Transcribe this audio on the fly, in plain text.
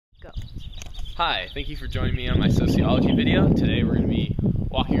Hi, thank you for joining me on my sociology video. Today we're going to be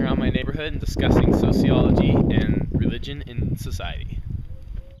walking around my neighborhood and discussing sociology and religion in society.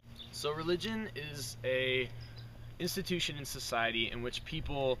 So religion is an institution in society in which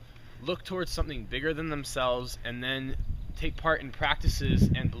people look towards something bigger than themselves and then take part in practices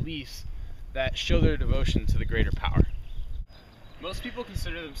and beliefs that show their devotion to the greater power. Most people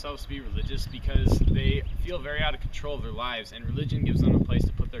consider themselves to be religious because they feel very out of control of their lives, and religion gives them a place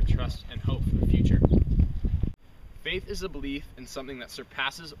to put their trust and hope for the future. Faith is a belief in something that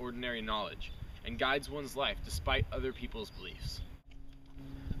surpasses ordinary knowledge and guides one's life despite other people's beliefs.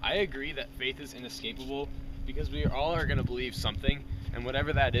 I agree that faith is inescapable because we all are going to believe something, and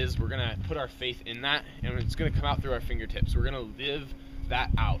whatever that is, we're going to put our faith in that, and it's going to come out through our fingertips. We're going to live that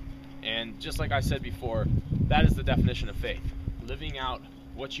out. And just like I said before, that is the definition of faith. Living out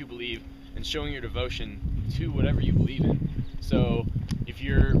what you believe and showing your devotion to whatever you believe in. So if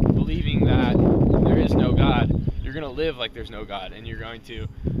you're believing that there is no God, you're going to live like there's no God, and you're going to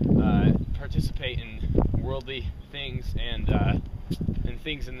participate in worldly things and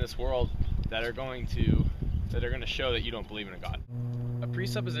things in this world that are going to show that you don't believe in a God. A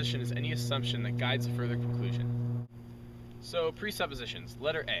presupposition is any assumption that guides a further conclusion. So presuppositions,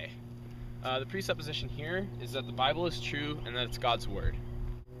 letter A. The presupposition here is that the Bible is true and that it's God's word.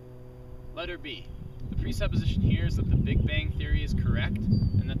 Letter B. The presupposition here is that the Big Bang Theory is correct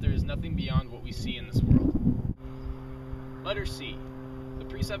and that there is nothing beyond what we see in this world. Letter C. The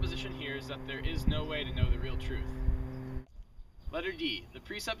presupposition here is that there is no way to know the real truth. Letter D. The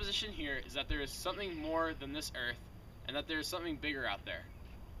presupposition here is that there is something more than this earth and that there is something bigger out there.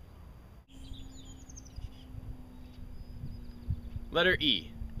 Letter E.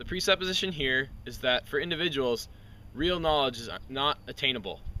 The presupposition here is that for individuals, real knowledge is not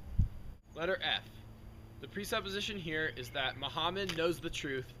attainable. Letter F. The presupposition here is that Muhammad knows the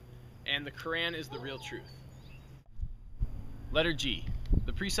truth and the Quran is the real truth. Letter G.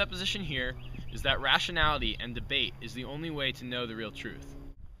 The presupposition here is that rationality and debate is the only way to know the real truth.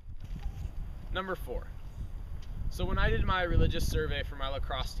 Number 4. So when I did my religious survey for my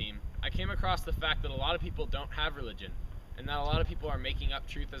lacrosse team, I came across the fact that a lot of people don't have religion, and that a lot of people are making up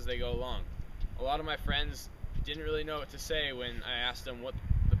truth as they go along. A lot of my friends didn't really know what to say when I asked them what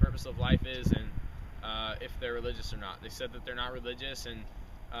the purpose of life is and if they're religious or not. They said that they're not religious and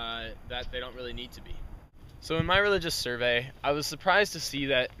that they don't really need to be. So in my religious survey, I was surprised to see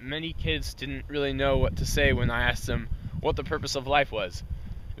that many kids didn't really know what to say when I asked them what the purpose of life was.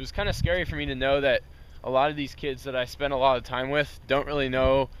 It was kind of scary for me to know that a lot of these kids that I spend a lot of time with don't really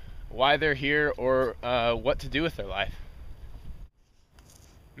know why they're here or what to do with their life.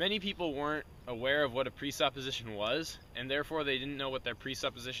 Many people weren't aware of what a presupposition was, and therefore they didn't know what their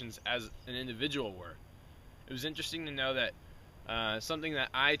presuppositions as an individual were. It was interesting to know that something that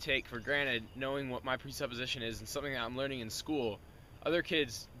I take for granted, knowing what my presupposition is, and something that I'm learning in school, other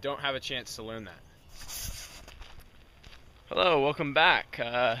kids don't have a chance to learn that. Hello, welcome back.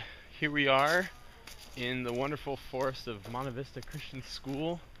 Here we are in the wonderful forest of Monte Vista Christian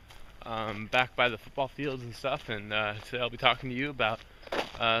School, back by the football fields and stuff, and today I'll be talking to you about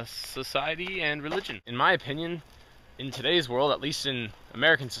society and religion. In my opinion, in today's world, at least in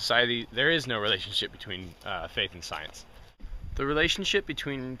American society, there is no relationship between faith and science. The relationship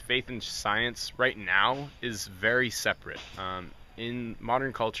between faith and science right now is very separate. In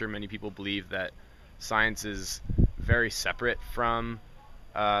modern culture, many people believe that science is very separate from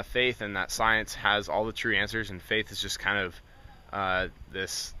faith, and that science has all the true answers and faith is just kind of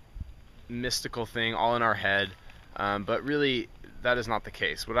this mystical thing all in our head, but really that is not the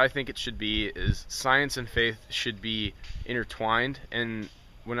case. What I think it should be is science and faith should be intertwined, and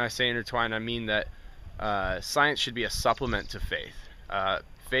when I say intertwined, I mean that science should be a supplement to faith.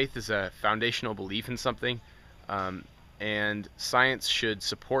 Faith is a foundational belief in something, and science should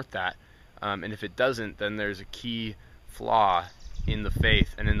support that, and if it doesn't, then there's a key flaw in the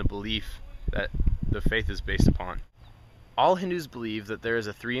faith and in the belief that the faith is based upon. All Hindus believe that there is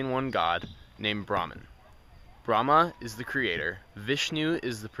a three-in-one God named Brahman. Brahma is the creator, Vishnu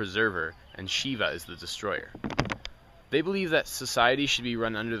is the preserver, and Shiva is the destroyer. They believe that society should be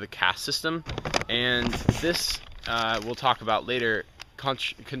run under the caste system, and this, we'll talk about later,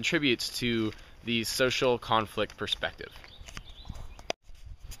 contributes to the social conflict perspective.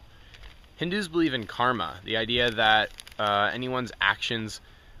 Hindus believe in karma, the idea that anyone's actions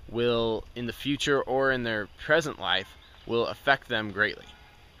will, in the future or in their present life, will affect them greatly.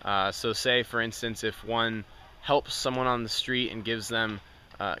 So say, for instance, if one helps someone on the street and gives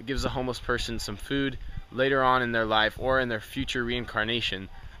a homeless person some food, later on in their life or in their future reincarnation,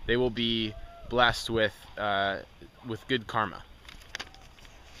 they will be blessed with good karma.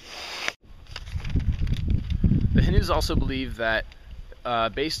 Hindus also believe that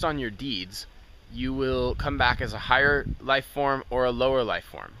based on your deeds, you will come back as a higher life form or a lower life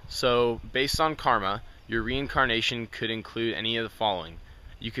form. So based on karma, your reincarnation could include any of the following.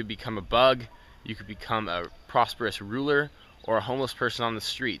 You could become a bug, you could become a prosperous ruler, or a homeless person on the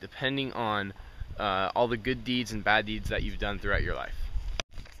street, depending on all the good deeds and bad deeds that you've done throughout your life.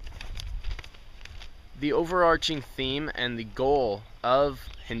 The overarching theme and the goal of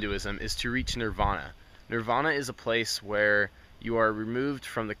Hinduism is to reach nirvana. Nirvana is a place where you are removed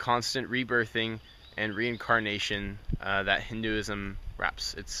from the constant rebirthing and reincarnation that Hinduism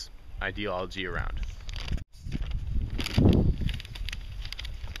wraps its ideology around.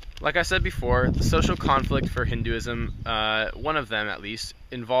 Like I said before, the social conflict for Hinduism, one of them at least,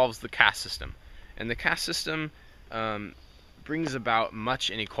 involves the caste system. And the caste system brings about much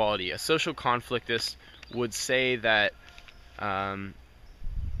inequality. A social conflictist would say that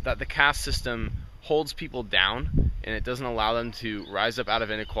that the caste system holds people down and it doesn't allow them to rise up out of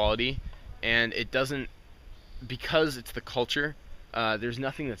inequality, and it doesn't, because it's the culture, there's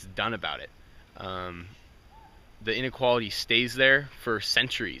nothing that's done about it. The inequality stays there for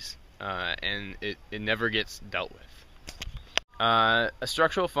centuries, and it never gets dealt with. A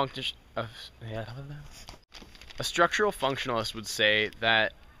structural functionalist would say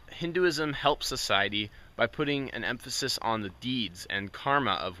that Hinduism helps society by putting an emphasis on the deeds and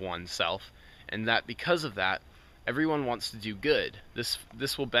karma of oneself, and that because of that, everyone wants to do good.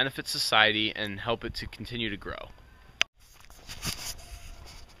 This will benefit society and help it to continue to grow.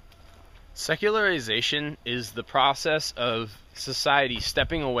 Secularization is the process of society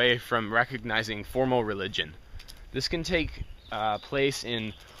stepping away from recognizing formal religion. This can take place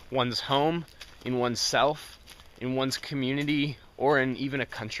in one's home, in one's self, in one's community, or in even a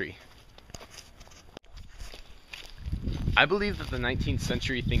country. I believe that the 19th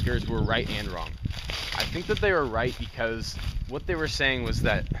century thinkers were right and wrong. I think that they were right because what they were saying was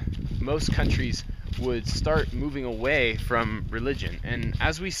that most countries would start moving away from religion. And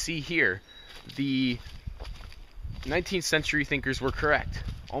as we see here, the 19th century thinkers were correct.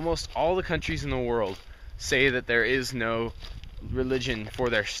 Almost all the countries in the world say that there is no religion for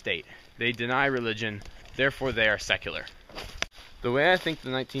their state. They deny religion, therefore they are secular. The way I think the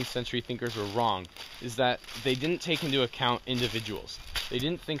 19th century thinkers were wrong is that they didn't take into account individuals. They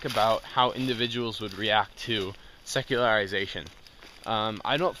didn't think about how individuals would react to secularization.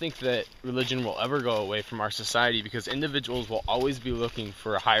 I don't think that religion will ever go away from our society because individuals will always be looking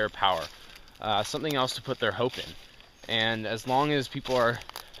for a higher power, something else to put their hope in. And as long as people are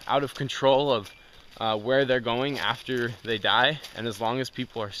out of control of where they're going after they die, and as long as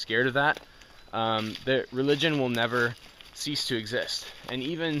people are scared of that, the religion will never cease to exist. And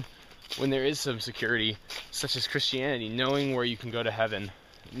even when there is some security, such as Christianity, knowing where you can go to heaven,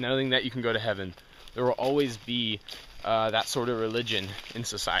 knowing that you can go to heaven, there will always be that sort of religion in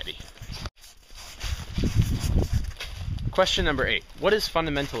society. Question number 8. What is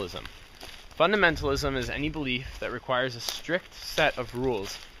fundamentalism? Fundamentalism is any belief that requires a strict set of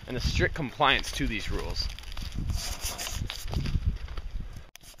rules and a strict compliance to these rules.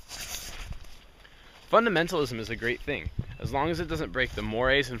 Fundamentalism is a great thing, as long as it doesn't break the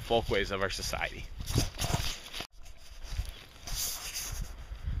mores and folkways of our society.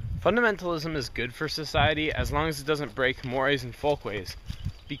 Fundamentalism is good for society as long as it doesn't break mores and folkways,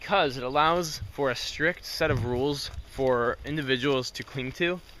 because it allows for a strict set of rules for individuals to cling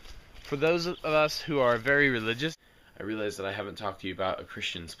to. For those of us who are very religious, I realize that I haven't talked to you about a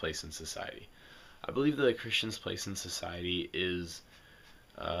Christian's place in society. I believe that a Christian's place in society is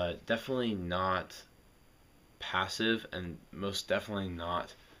definitely not passive, and most definitely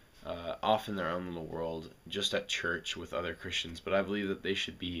not off in their own little world, just at church with other Christians, but I believe that they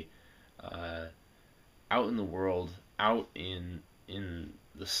should be out in the world, out in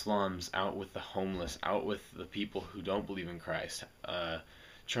the slums, out with the homeless, out with the people who don't believe in Christ,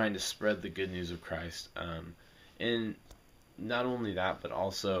 trying to spread the good news of Christ, and not only that, but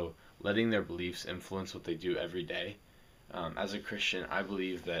also letting their beliefs influence what they do every day. As a Christian, I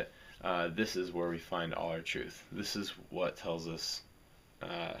believe that this is where we find all our truth. This is what tells us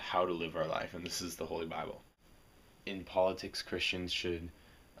how to live our life, and this is the Holy Bible. In politics, Christians should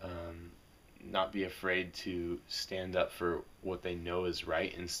not be afraid to stand up for what they know is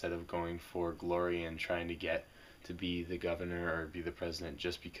right instead of going for glory and trying to get to be the governor or be the president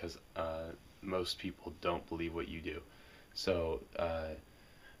just because most people don't believe what you do. So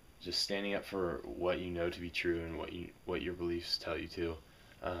just standing up for what you know to be true and what your beliefs tell you to.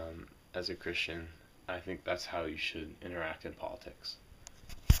 As a Christian, I think that's how you should interact in politics.